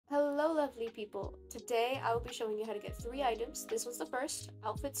3 people. Today I will be showing you how to get 3 items. This was the first,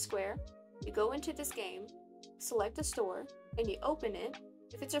 Outfit Square. You go into this game, select a store, and you open it.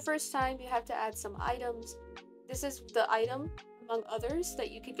 If it's your first time, you have to add some items. This is the item, among others,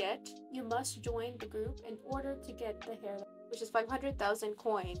 that you could get. You must join the group in order to get the hair, which is 500,000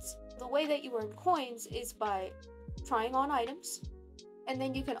 coins. The way that you earn coins is by trying on items. And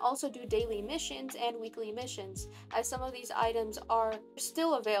then you can also do daily missions and weekly missions, as some of these items are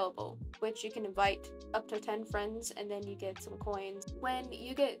still available, which you can invite up to 10 friends and then you get some coins. When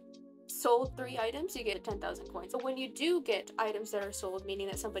you get sold 3 items, you get 10,000 coins. But when you do get items that are sold, meaning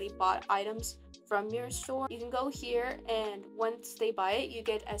that somebody bought items from your store, you can go here and once they buy it, you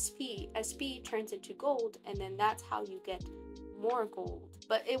get SP. SP turns into gold, and then that's how you get more gold.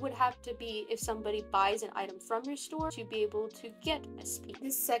 But it would have to be if somebody buys an item from your store to be able to get SP.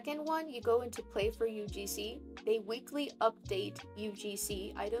 The second one, you go into Play for UGC. They weekly update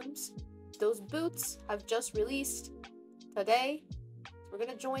UGC items. Those boots have just released today. We're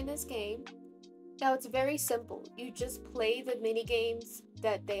gonna join this game. Now it's very simple. You just play the mini games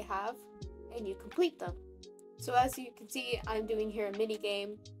that they have and you complete them. So as you can see, I'm doing here a mini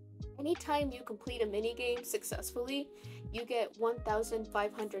game. Anytime you complete a mini game successfully, you get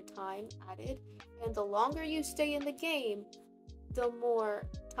 1,500 time added, and the longer you stay in the game, the more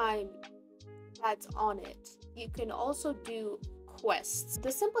time adds on it. You can also do quests.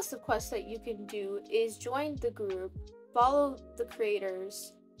 The simplest of quests that you can do is join the group, follow the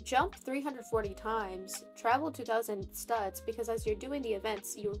creators, jump 340 times, travel 2,000 studs, because as you're doing the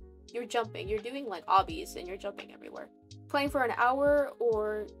events, you're jumping. You're doing like obbies and you're jumping everywhere. Playing for an hour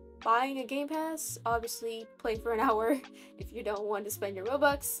or buying a game pass, obviously play for an hour if you don't want to spend your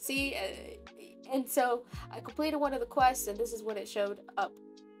Robux. See, and so I completed one of the quests and this is what it showed up.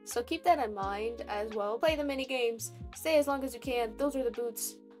 So keep that in mind as well. Play the mini games, stay as long as you can. Those are the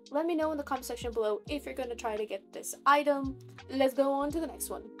boots. Let me know in the comment section below if you're gonna try to get this item. Let's go on to the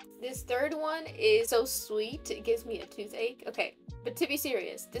next one. This third one is so sweet, it gives me a toothache. Okay, but to be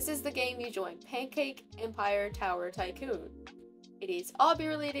serious, this is the game you join, Pancake Empire Tower Tycoon. It is obby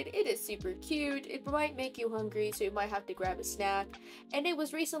related, it is super cute, it might make you hungry, so you might have to grab a snack, and it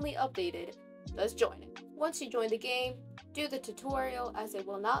was recently updated. Let's join it. Once you join the game, do the tutorial, as it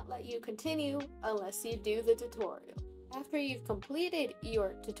will not let you continue unless you do the tutorial. After you've completed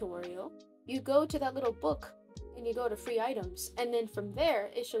your tutorial, you go to that little book and you go to free items, and then from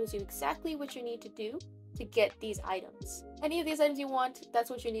there it shows you exactly what you need to do to get these items. Any of these items you want, that's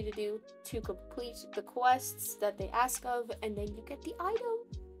what you need to do to complete the quests that they ask of, and then you get the item.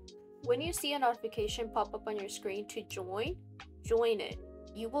 When you see a notification pop up on your screen to join it.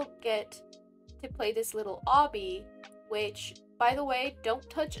 You will get to play this little obby, which, by the way, don't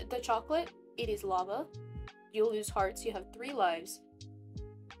touch the chocolate, it is lava. You'll lose hearts, you have 3 lives.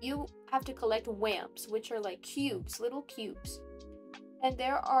 You have to collect whamps, which are like cubes, little cubes. And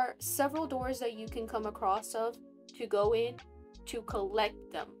there are several doors that you can come across of to go in to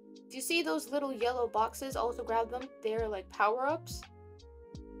collect them. If you see those little yellow boxes, also grab them. They're like power-ups.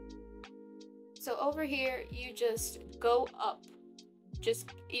 So over here, you just go up.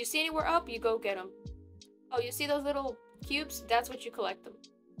 You see anywhere up, you go get them. Oh, you see those little cubes? That's what you collect them.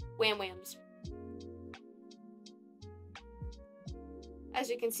 Whams. As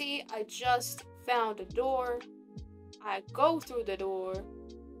you can see, I just found a door. I go through the door.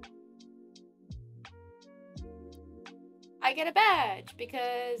 I get a badge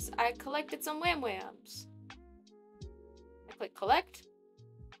because I collected some whams. I click collect.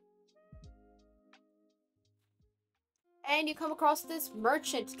 And you come across this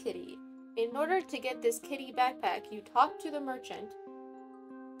merchant kitty. In order to get this kitty backpack, you talk to the merchant.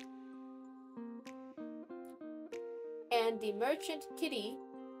 And the merchant kitty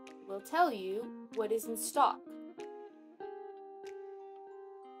will tell you what is in stock.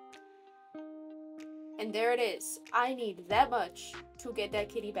 And there it is. I need that much to get that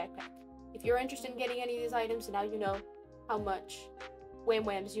kitty backpack. If you're interested in getting any of these items, now you know how much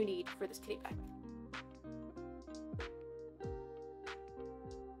whams you need for this kitty backpack.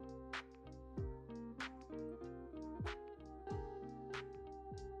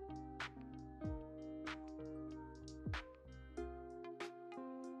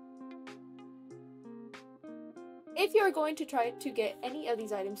 If you're going to try to get any of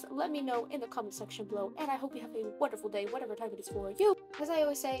these items, let me know in the comment section below, and I hope you have a wonderful day, whatever time it is for you. As I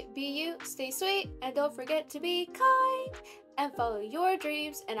always say, be you, stay sweet, and don't forget to be kind, and follow your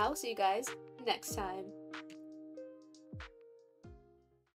dreams, and I'll see you guys next time.